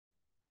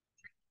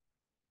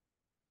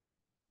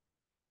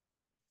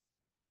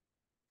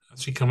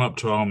As we come up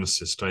to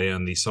Armistice Day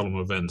and the solemn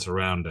events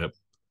around it,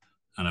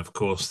 and of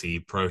course the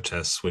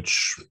protests,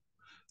 which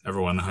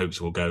everyone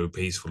hopes will go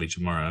peacefully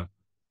tomorrow,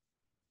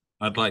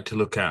 I'd like to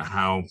look at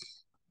how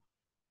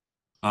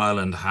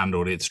Ireland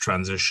handled its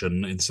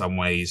transition in some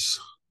ways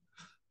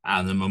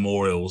and the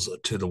memorials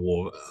to the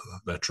war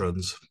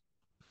veterans.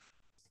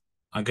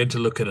 I'm going to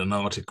look at an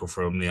article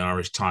from the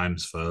Irish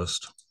Times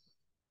first.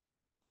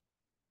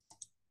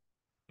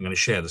 I'm going to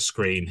share the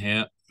screen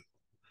here.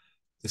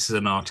 This is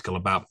an article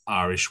about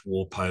Irish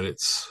war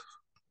poets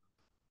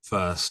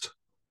first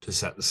to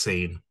set the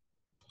scene.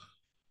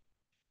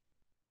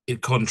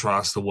 It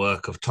contrasts the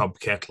work of Tom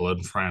Kettle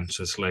and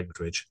Francis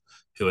Ledwidge,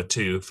 who are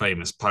two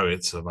famous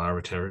poets of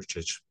Irish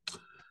heritage.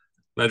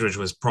 Ledwidge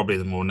was probably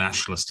the more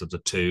nationalist of the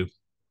two,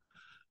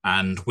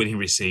 and when he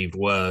received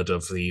word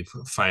of the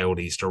failed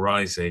Easter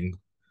Rising,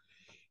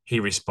 he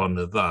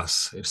responded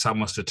thus: "If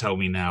someone was to tell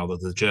me now that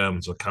the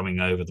Germans were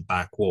coming over the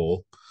back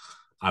wall,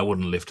 I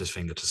wouldn't lift a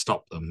finger to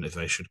stop them if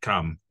they should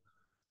come."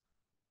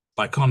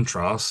 By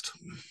contrast,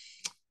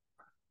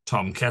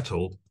 Tom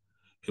Kettle,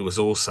 who was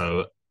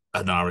also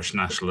an Irish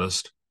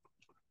nationalist,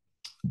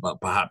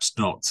 but perhaps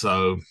not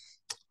so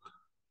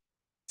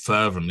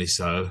fervently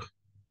so,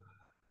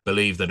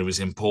 believed that it was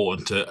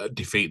important to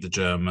defeat the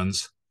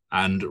Germans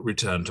and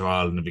returned to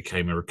Ireland and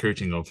became a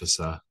recruiting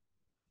officer.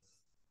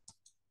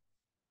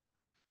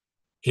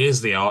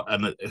 Here's an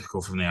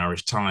article from the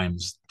Irish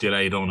Times,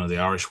 delayed honour the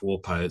Irish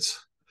war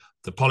poets.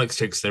 The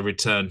politics they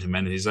returned to,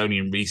 and it is only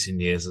in recent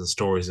years that the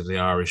stories of the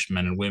Irish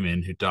men and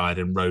women who died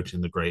and wrote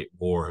in the Great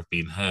War have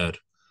been heard.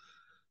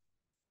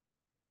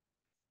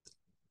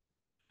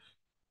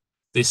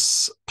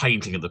 This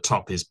painting at the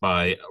top is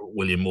by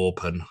William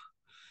Orpen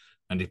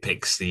and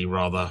depicts a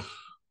rather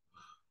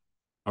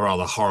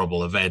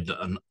horrible event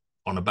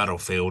on a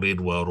battlefield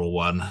in World War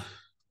One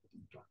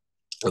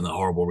and the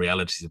horrible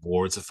realities of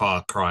war. It's a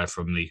far cry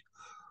from the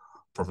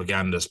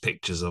propagandist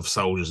pictures of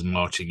soldiers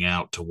marching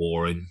out to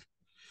war in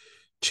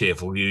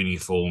cheerful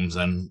uniforms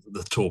and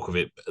the talk of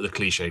it, the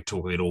cliche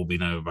talk of it all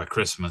being over by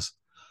Christmas.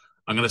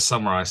 I'm going to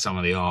summarize some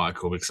of the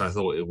article because I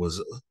thought it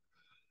was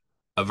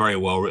a very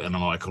well written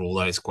article,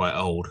 although it's quite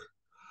old.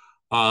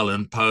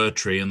 Ireland,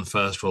 poetry in the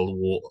First World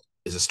War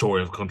is a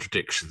story of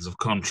contradictions, of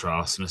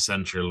contrasts, and a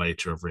century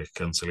later of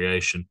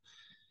reconciliation.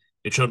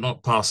 It should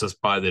not pass us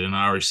by that in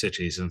Irish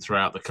cities and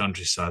throughout the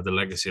countryside, the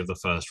legacy of the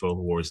First World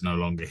War is no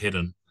longer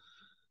hidden.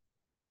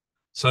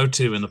 So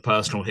too, in the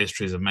personal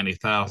histories of many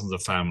thousands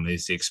of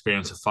families, the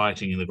experience of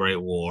fighting in the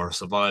Great War,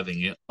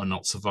 surviving it or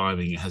not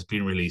surviving it, has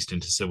been released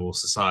into civil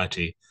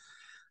society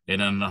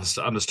and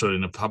understood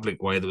in a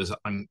public way that was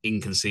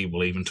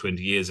inconceivable even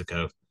 20 years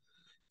ago.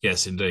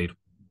 Yes, indeed.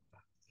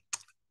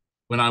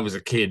 When I was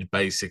a kid,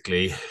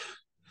 basically,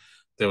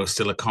 there was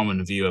still a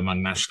common view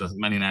among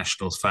many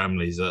nationals'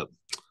 families that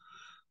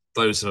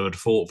those who had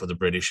fought for the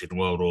British in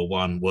World War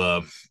One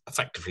were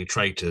effectively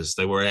traitors.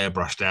 They were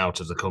airbrushed out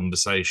of the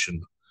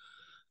conversation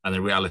and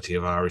the reality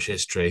of Irish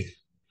history.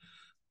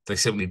 They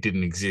simply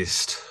didn't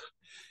exist.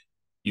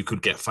 You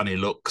could get funny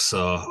looks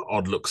or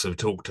odd looks of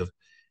talked of.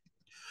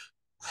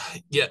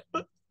 Yet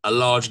a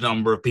large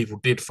number of people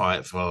did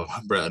fight for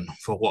Britain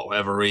for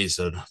whatever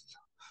reason.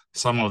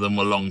 Some of them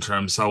were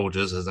long-term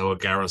soldiers, as there were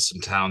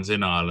garrison towns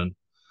in Ireland.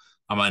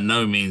 And by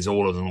no means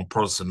all of them were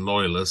Protestant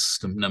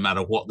loyalists, no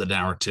matter what the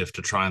narrative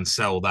to try and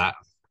sell that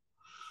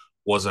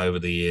was over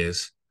the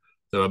years.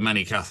 There were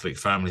many Catholic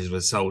families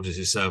with soldiers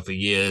who served for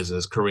years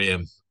as career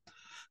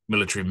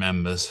military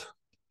members.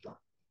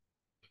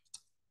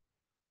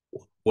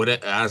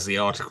 As the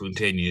article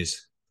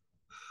continues,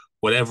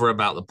 whatever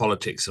about the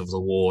politics of the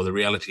war, the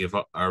reality of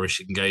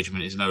Irish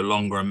engagement is no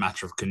longer a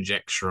matter of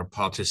conjecture or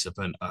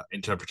participant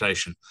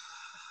interpretation.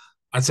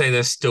 I'd say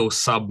there's still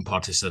some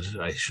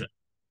participation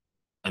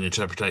and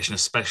interpretation,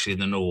 especially in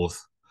the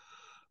North,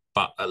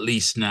 but at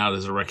least now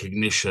there's a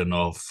recognition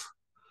of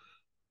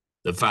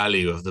the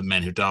value of the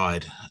men who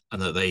died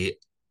and that they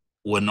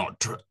were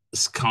not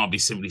can't be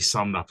simply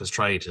summed up as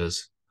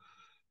traitors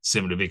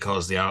simply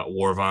because the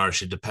War of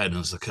Irish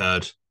Independence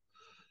occurred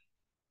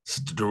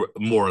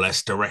more or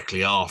less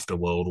directly after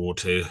World War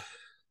II.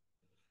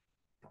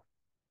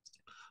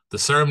 The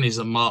ceremonies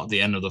that marked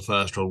the end of the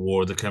First World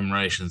War, the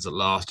commemorations that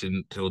lasted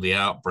until the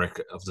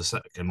outbreak of the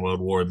Second World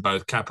War in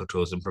both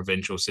capitals and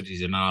provincial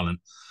cities in Ireland,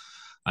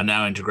 are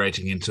now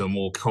integrating into a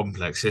more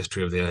complex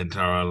history of the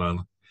entire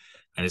island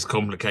and its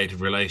complicated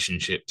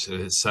relationship to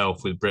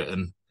itself with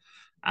Britain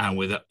and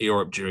with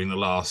Europe during the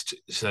last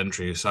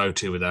century, so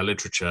too with our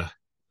literature.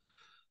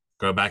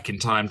 Go back in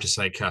time to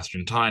say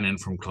Catherine Tynan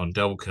from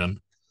Clondalkin,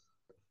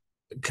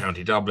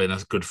 County Dublin,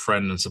 as a good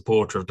friend and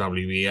supporter of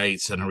W.E.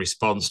 Yeats and a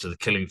response to the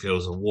killing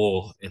fields of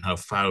war in her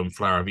poem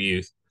Flower of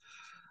Youth.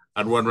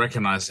 And one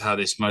recognises how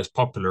this most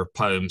popular of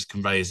poems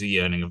conveys the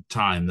yearning of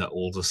time, that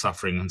all the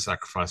suffering and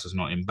sacrifice was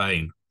not in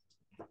vain.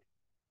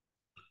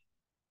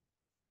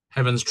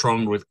 Heavens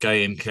thronged with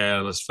gay and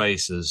careless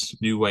faces,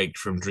 new waked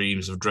from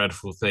dreams of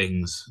dreadful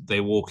things,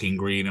 they walk in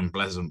green and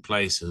pleasant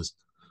places,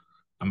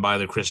 and by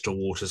the crystal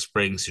water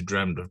springs who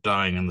dreamt of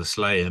dying and the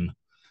slain,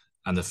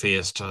 and the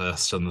fierce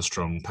thirst and the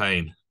strong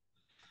pain.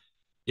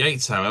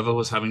 Yeats, however,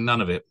 was having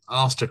none of it.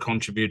 Asked to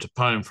contribute a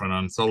poem for an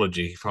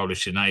anthology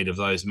published in aid of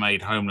those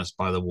made homeless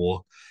by the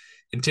war,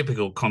 in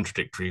typical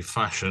contradictory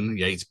fashion,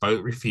 Yeats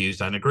both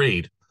refused and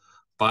agreed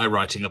by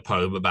writing a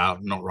poem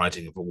about not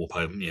writing a war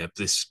poem. Yeah,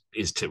 this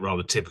is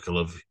rather typical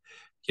of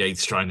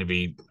Yeats trying to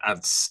be,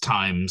 at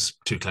times,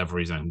 too clever for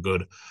his own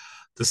good.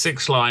 The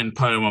six-line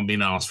poem on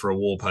being asked for a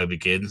war poem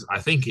begins. I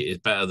think it is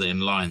better that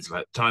in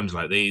times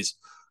like these,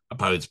 a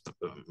poet's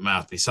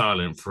mouth be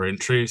silent, for in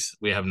truth,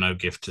 we have no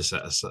gift to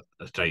set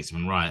a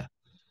statesman right.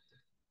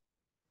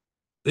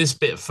 This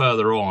bit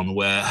further on,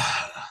 where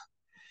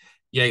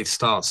Yeats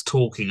starts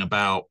talking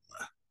about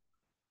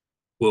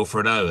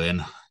Wilfred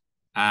Owen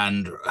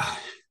and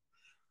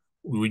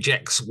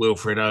rejects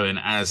Wilfred Owen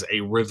as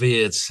a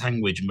revered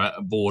sandwich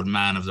board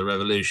man of the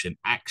revolution,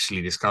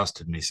 actually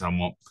disgusted me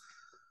somewhat.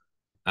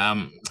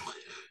 Um,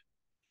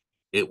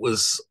 it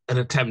was an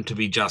attempt to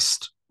be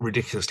just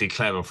ridiculously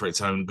clever for its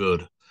own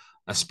good,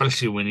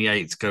 especially when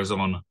Yeats goes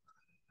on,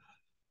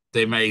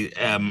 they may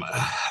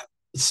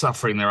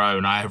suffering their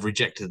own. I have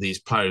rejected these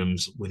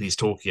poems when he's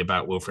talking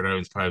about Wilfred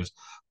Owen's poems.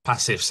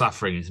 Passive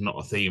suffering is not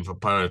a theme for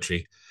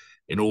poetry.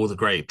 In all the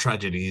great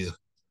tragedies,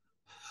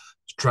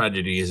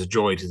 tragedy is a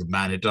joy to the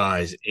man who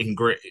dies. In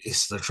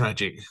Greece, the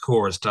tragic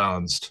chorus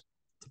danced.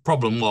 The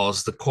problem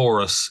was the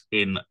chorus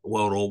in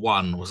World War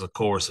One was a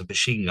chorus of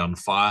machine gun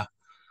fire,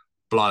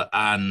 blood,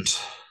 and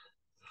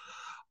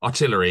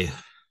artillery,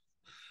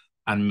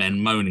 and men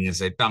moaning as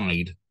they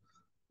died.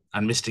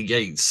 And Mr.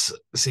 Yeats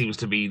seems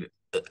to be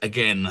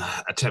again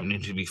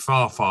attempting to be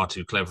far, far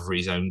too clever for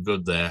his own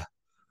good there,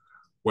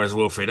 whereas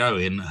Wilfred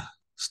Owen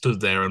stood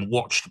there and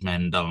watched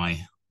men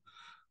die,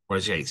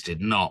 whereas Yeats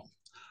did not.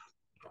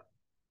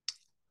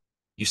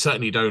 You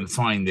certainly don't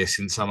find this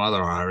in some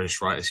other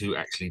Irish writers who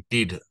actually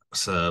did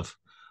serve,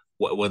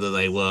 whether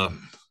they were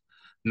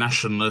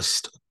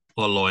nationalist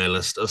or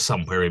loyalist or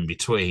somewhere in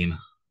between.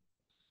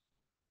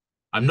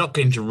 I'm not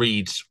going to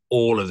read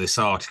all of this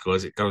article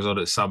as it goes on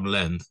at some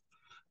length,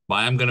 but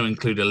I am going to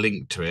include a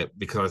link to it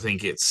because I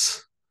think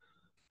it's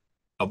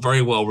a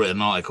very well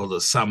written article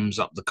that sums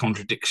up the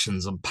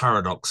contradictions and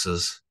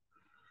paradoxes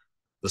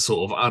that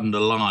sort of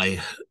underlie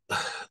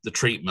the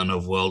treatment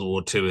of World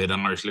War II in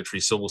Irish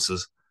literary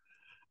sources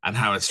and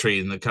how it's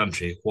treated in the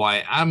country.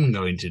 What I am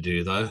going to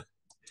do, though,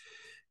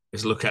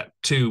 is look at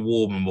two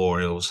war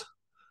memorials.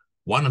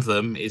 One of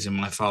them is in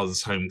my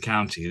father's home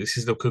county. This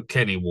is the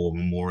Kilkenny War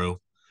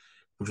Memorial,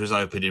 which was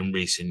opened in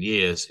recent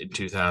years in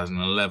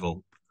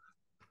 2011.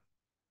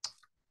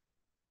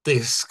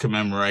 This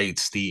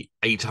commemorates the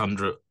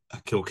 800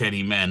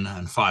 Kilkenny men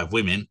and 5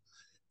 women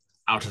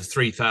out of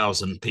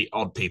 3,000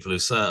 odd people who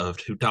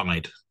served who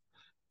died.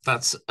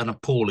 That's an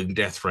appalling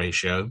death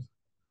ratio.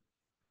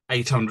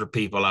 800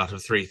 people out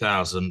of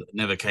 3,000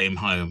 never came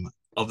home.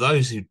 Of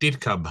those who did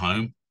come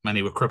home,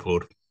 many were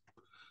crippled.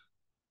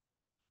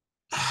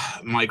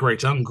 My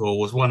great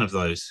uncle was one of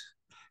those.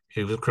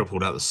 He was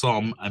crippled at the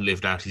Somme and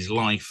lived out his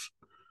life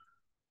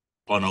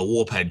on a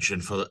war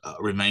pension for the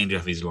remainder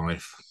of his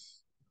life.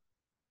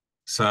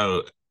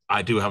 So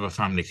I do have a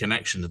family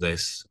connection to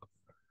this.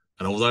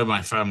 And although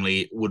my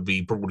family would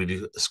be broadly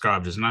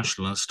described as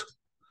nationalist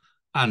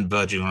and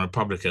verging on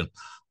Republican,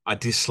 I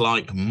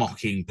dislike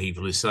mocking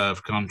people who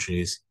serve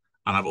countries,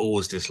 and I've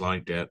always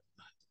disliked it.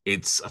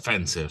 It's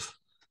offensive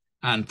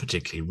and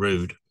particularly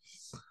rude.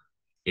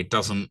 It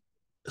doesn't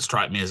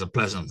strike me as a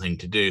pleasant thing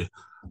to do.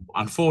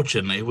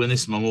 Unfortunately, when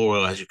this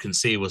memorial, as you can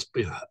see, was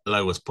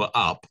put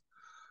up,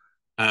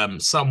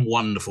 some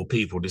wonderful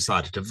people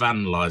decided to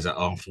vandalise it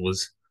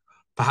afterwards.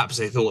 Perhaps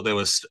they thought they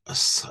were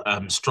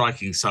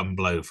striking some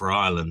blow for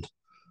Ireland.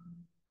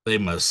 They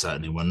most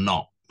certainly were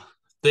not.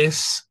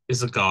 This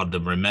is a garden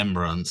of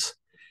remembrance.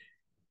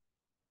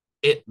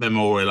 It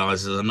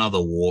memorialises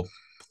another war,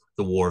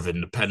 the War of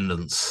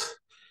Independence.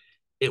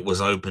 It was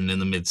opened in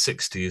the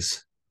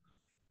mid-60s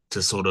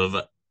to sort of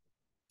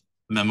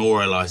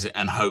memorialise it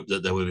and hope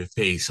that there would be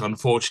peace.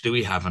 Unfortunately,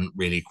 we haven't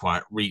really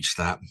quite reached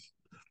that.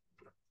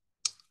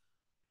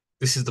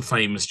 This is the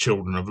famous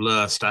Children of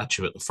Lir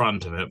statue at the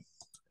front of it,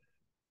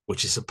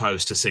 which is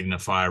supposed to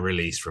signify a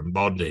release from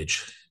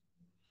bondage.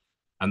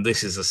 And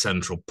this is a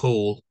central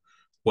pool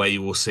where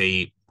you will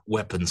see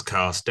weapons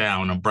cast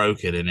down and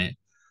broken in it,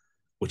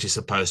 which is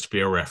supposed to be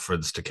a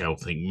reference to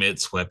Celtic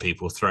myths where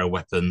people throw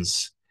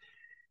weapons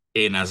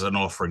in as an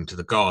offering to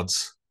the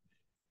gods.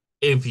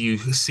 If you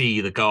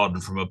see the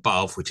garden from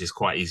above, which is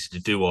quite easy to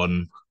do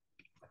on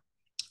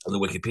the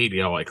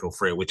Wikipedia article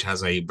for it, which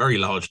has a very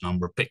large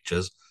number of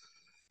pictures,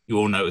 you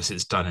will notice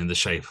it's done in the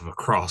shape of a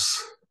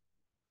cross.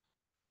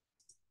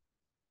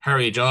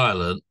 Heritage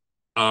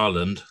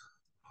Ireland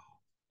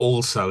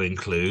also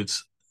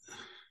includes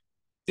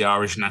the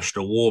Irish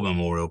National War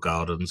Memorial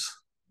Gardens,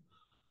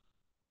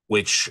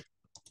 which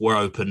were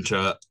open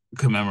to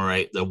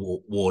commemorate the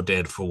war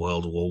dead for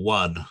World War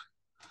One.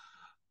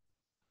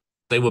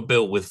 They were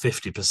built with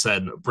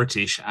 50%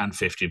 British and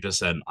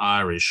 50%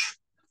 Irish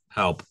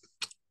help.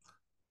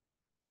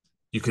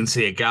 You can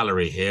see a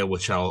gallery here,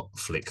 which I'll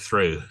flick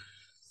through.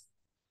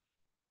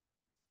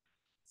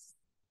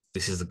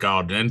 This is the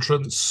garden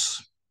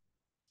entrance.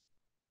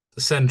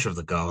 The centre of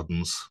the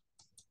gardens,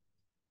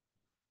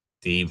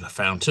 the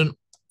fountain,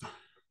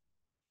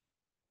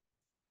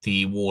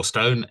 the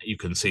Warstone. You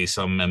can see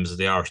some members of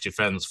the Irish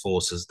Defence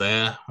Forces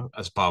there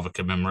as part of a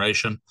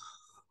commemoration.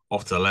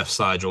 Off to the left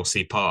side, you'll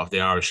see part of the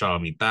Irish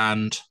Army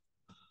Band.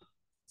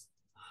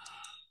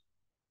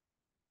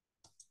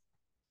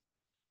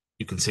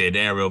 You can see an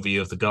aerial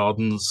view of the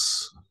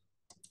gardens.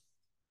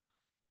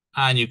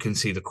 And you can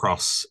see the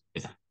cross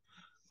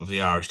of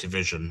the Irish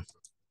Division.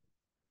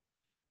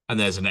 And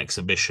there's an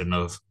exhibition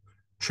of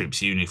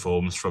troops'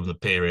 uniforms from the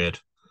period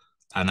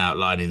and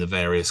outlining the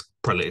various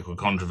political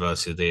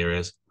controversies of the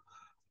areas,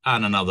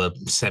 and another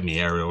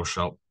semi-aerial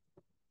shot.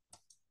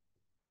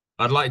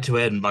 I'd like to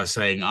end by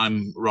saying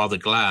I'm rather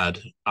glad,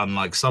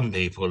 unlike some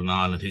people in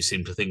Ireland who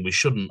seem to think we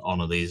shouldn't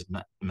honour these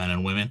men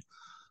and women,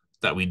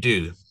 that we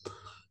do.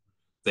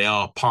 They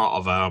are part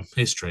of our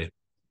history.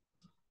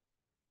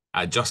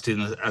 As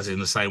in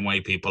the same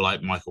way people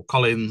like Michael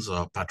Collins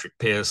or Patrick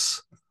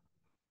Pearse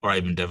or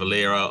Eamon de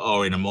Valera,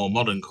 or in a more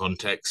modern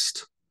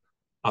context,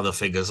 other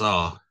figures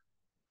are.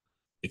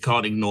 We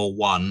can't ignore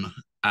one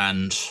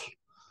and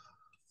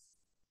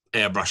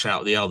airbrush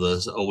out the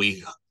others, or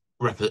we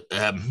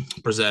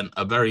present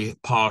a very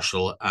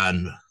partial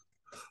and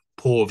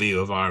poor view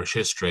of Irish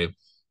history.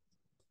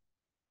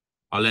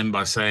 I'll end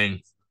by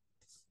saying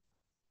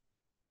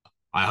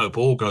I hope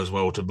all goes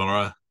well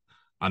tomorrow,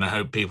 and I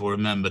hope people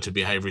remember to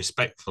behave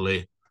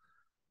respectfully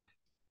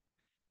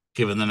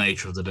given the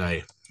nature of the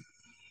day.